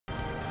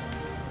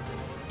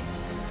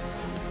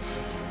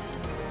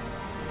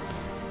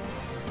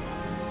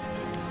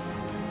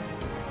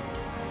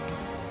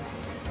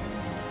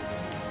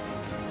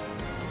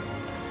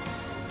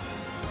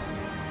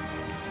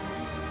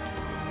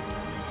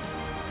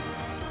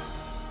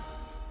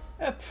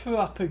A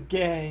proper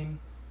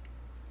game.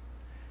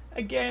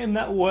 A game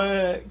that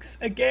works.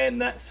 A game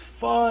that's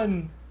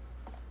fun.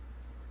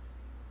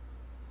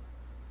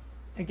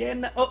 A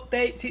game that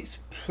updates its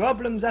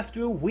problems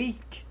after a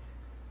week.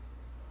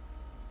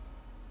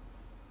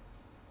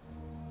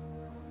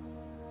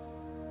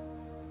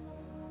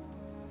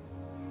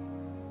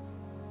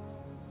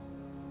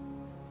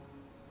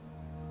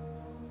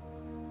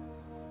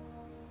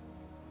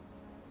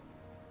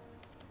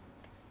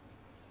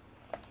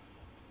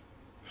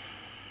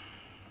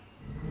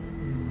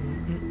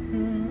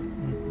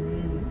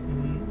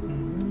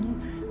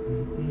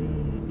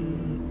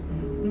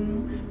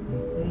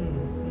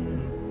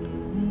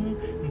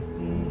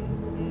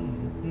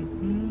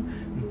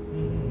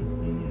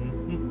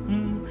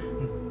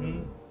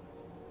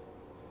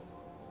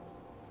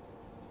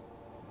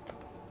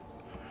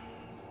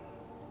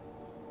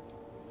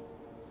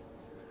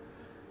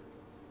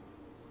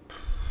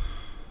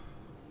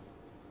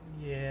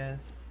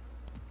 Yes.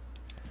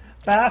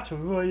 Battle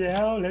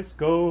Royale, let's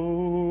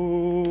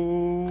go.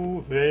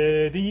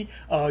 Ready?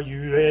 Are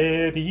you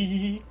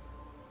ready?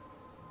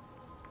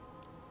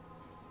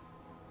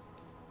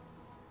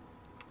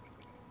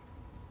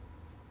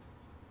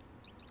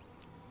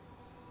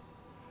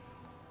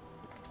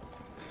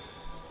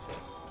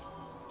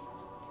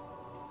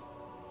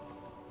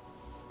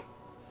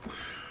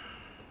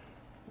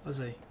 Was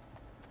he?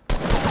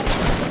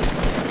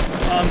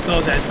 Oh, I'm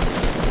so dead.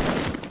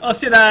 Oh,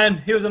 sit down.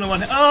 He was on the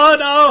one. Oh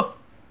no!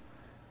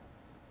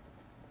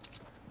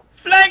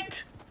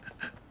 Flanked!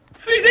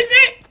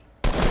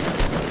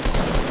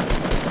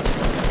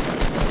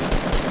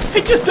 360!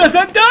 He just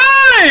doesn't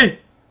die!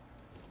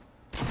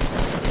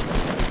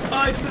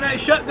 Oh, he's pulling out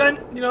his shotgun.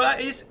 You know what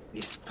that is?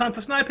 It's time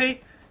for snipey.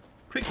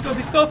 Quick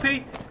scopey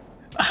scopey.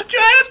 I'm trying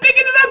to pick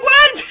it up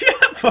one!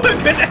 For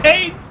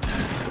grenades!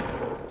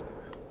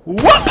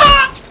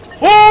 Whoppa!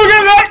 Oh,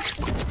 you're right!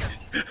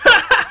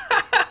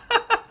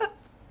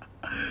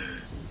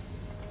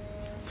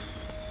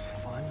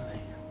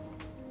 Finally.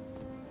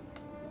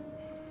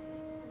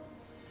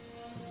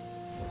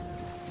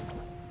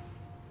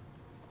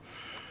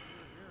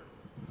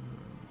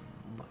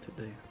 What to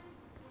do?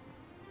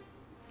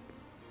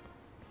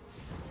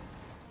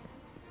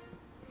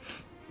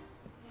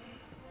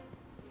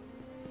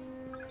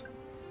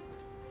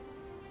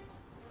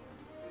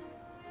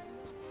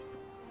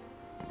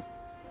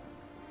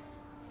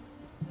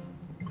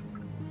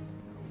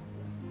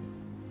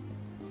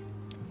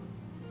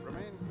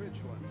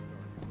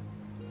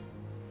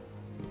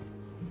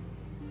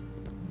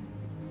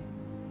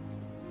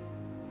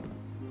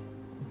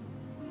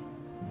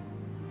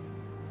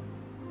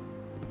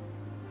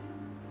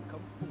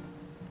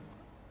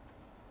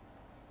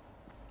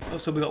 Oh,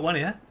 so we got one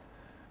here.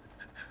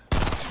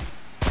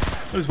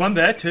 There's one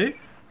there too.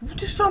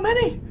 Just so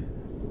many.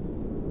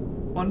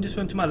 One just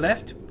went to my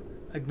left.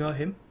 Ignore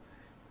him.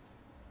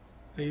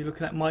 Are you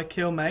looking at my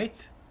kill,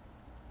 mate?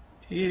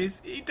 He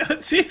is. He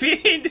doesn't see me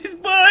in this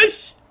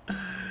bush.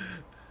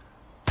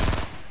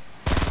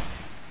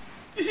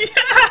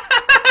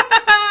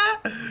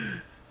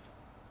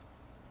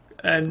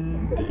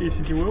 And he's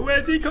thinking, well,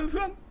 where's he come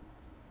from?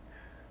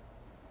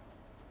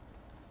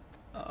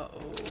 Uh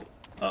oh.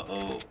 Uh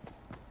oh.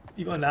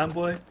 You got an arm,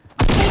 boy?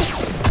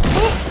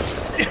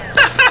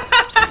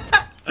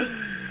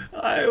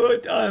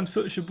 I am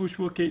such a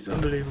bushwalker, it's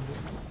unbelievable.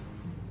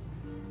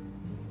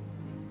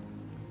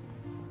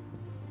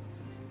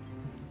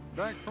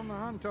 Back from the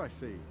hunt, I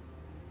see.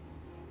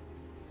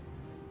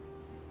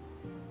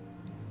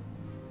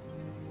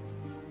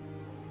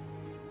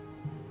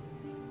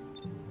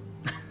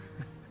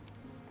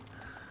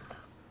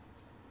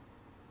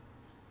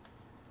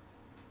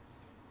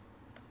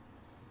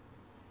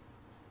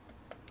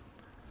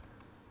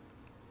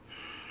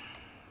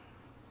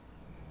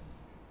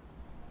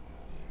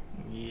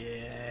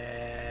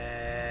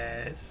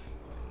 Yes.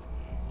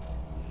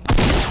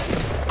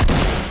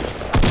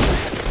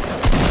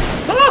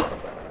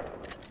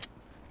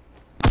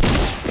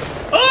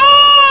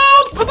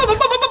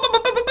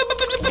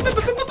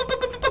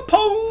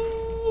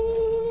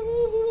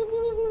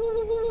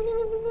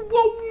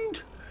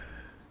 Wound.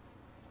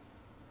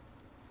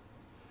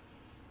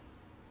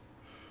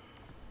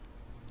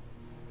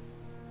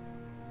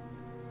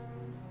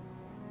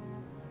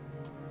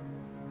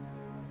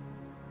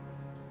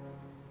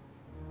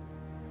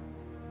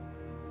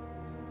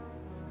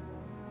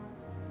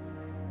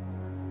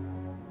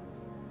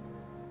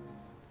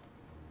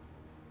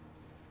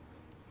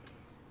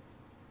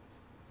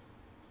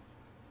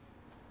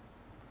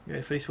 You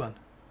ready for this one?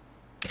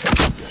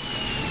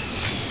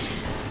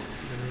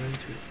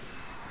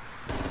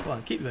 Go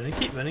on, keep running,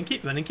 keep running,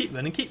 keep running, keep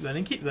running, keep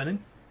running, keep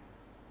running.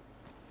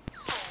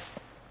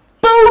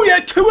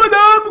 Booyah! 2 of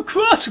them!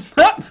 Cross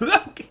map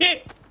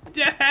rocket!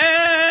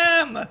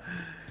 Damn!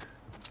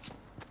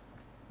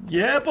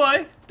 Yeah,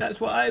 boy, that's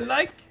what I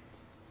like.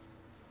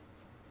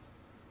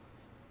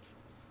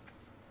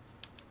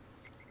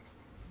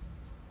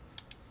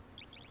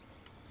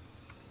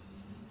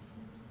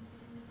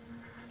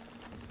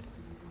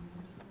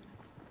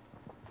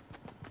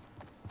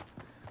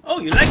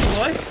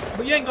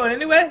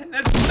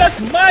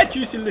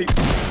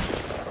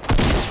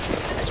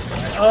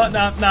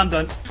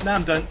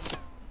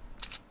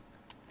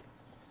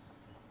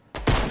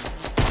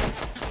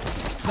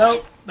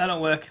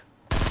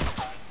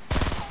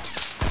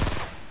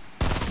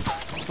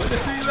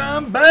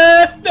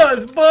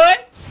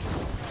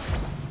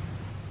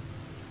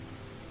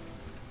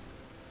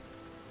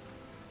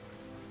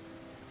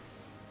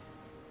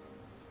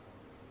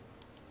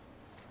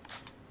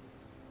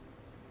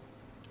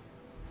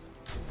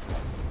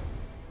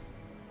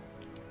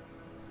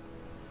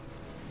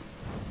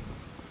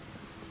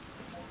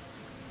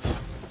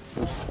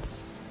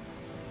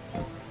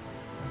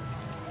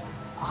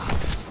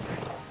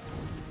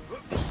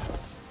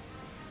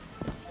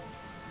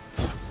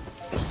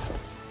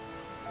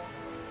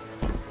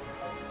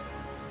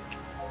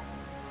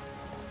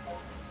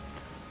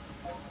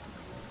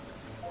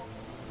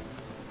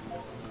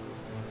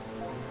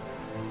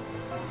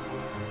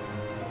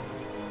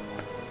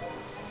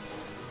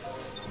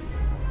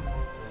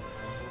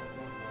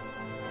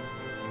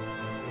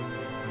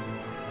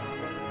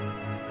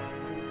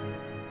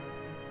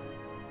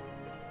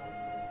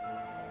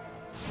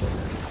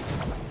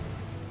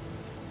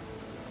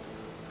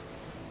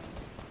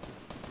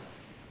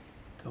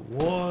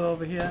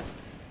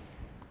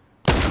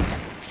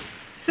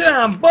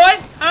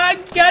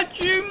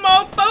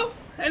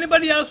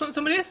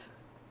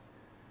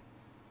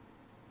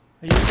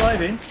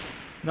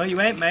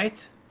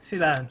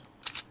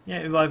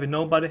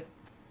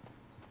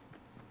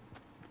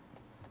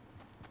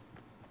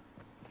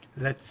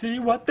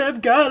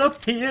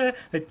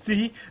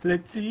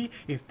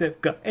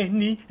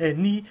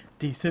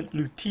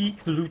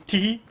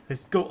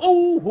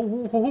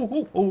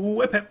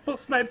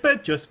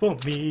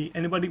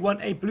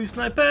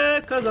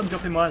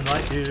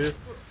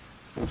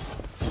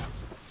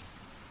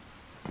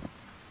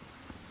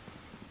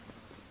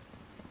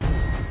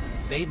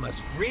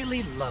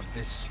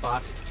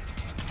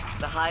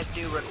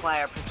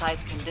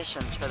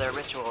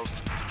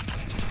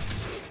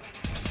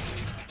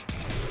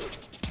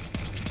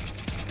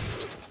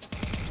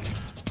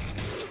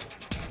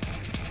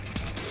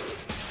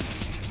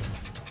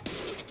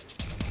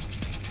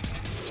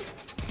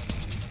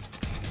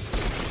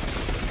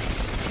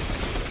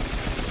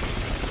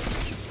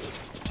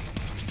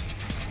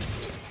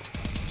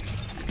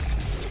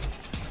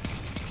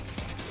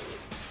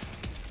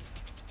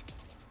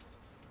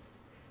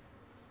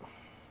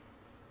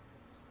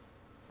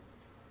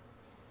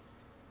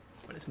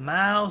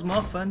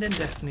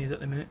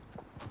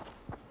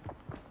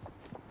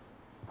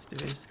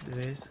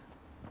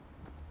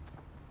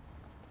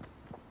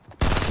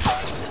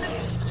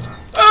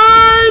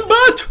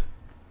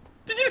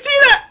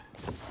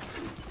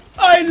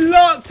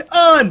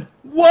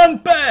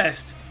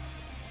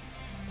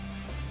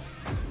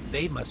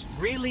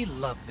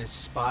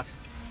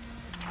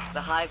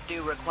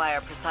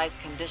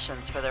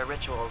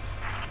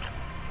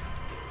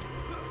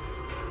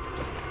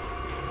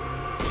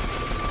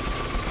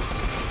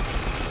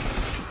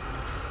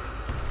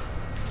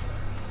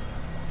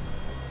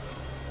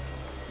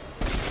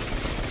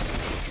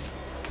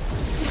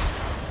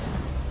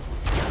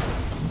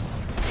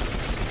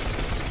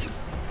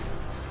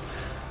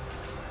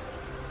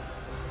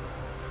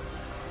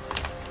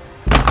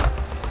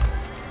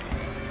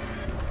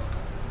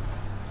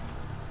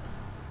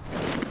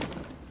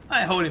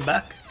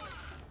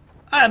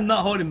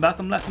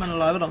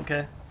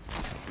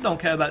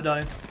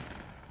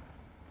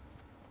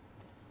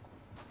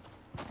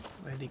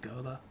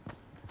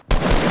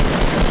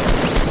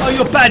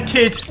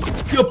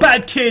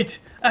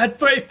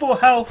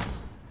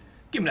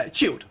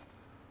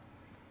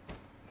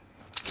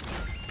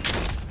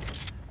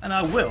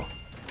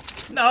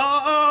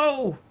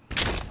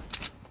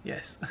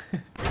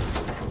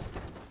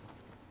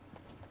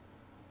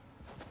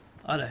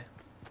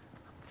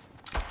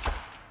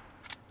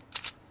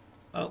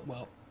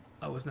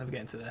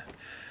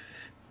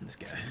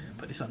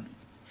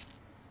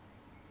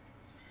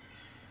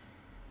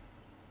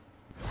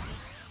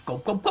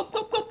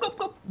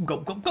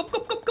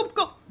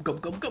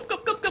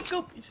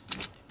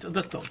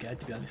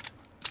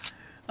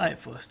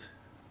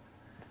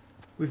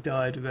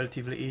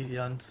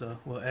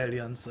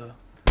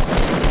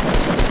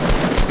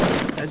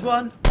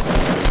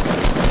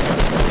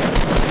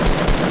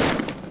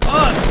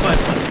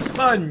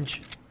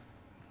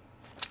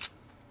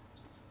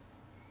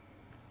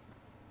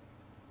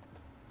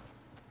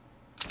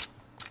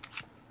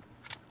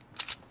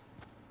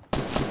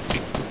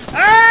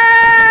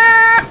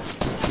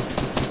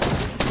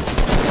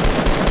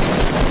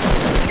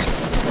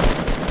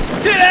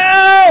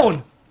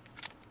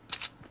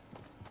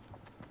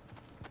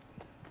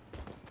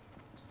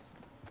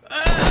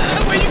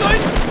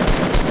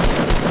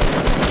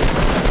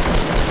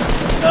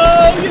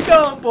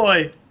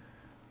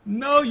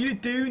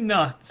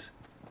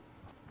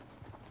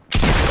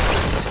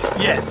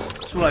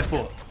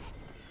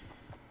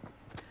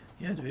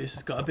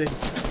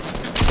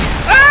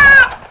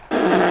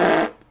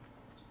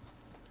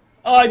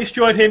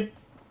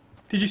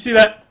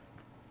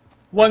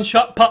 One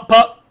shot, pop,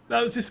 pop.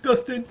 That was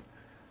disgusting.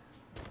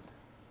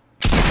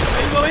 Where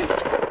are you going?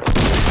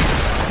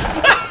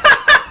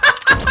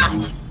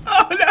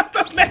 Oh,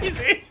 that's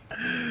amazing.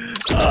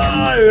 Oh,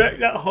 I wrecked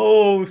that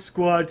whole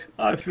squad.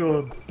 I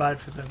feel bad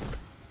for them.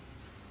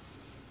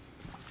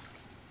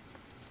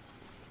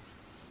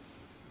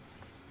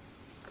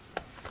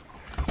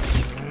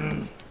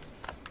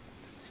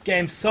 This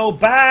game's so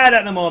bad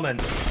at the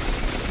moment.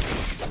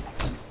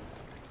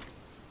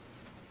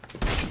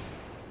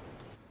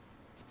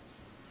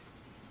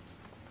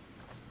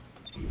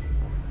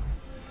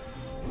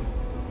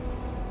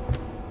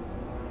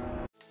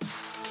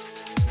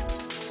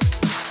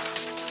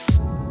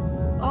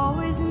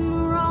 Always in the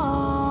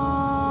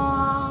wrong,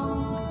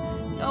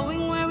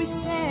 knowing where we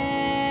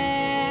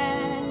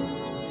stand.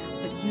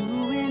 But you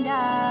and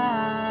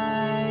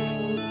I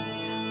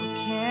will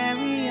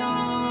carry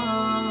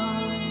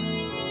on.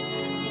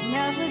 We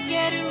never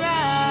get it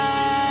right.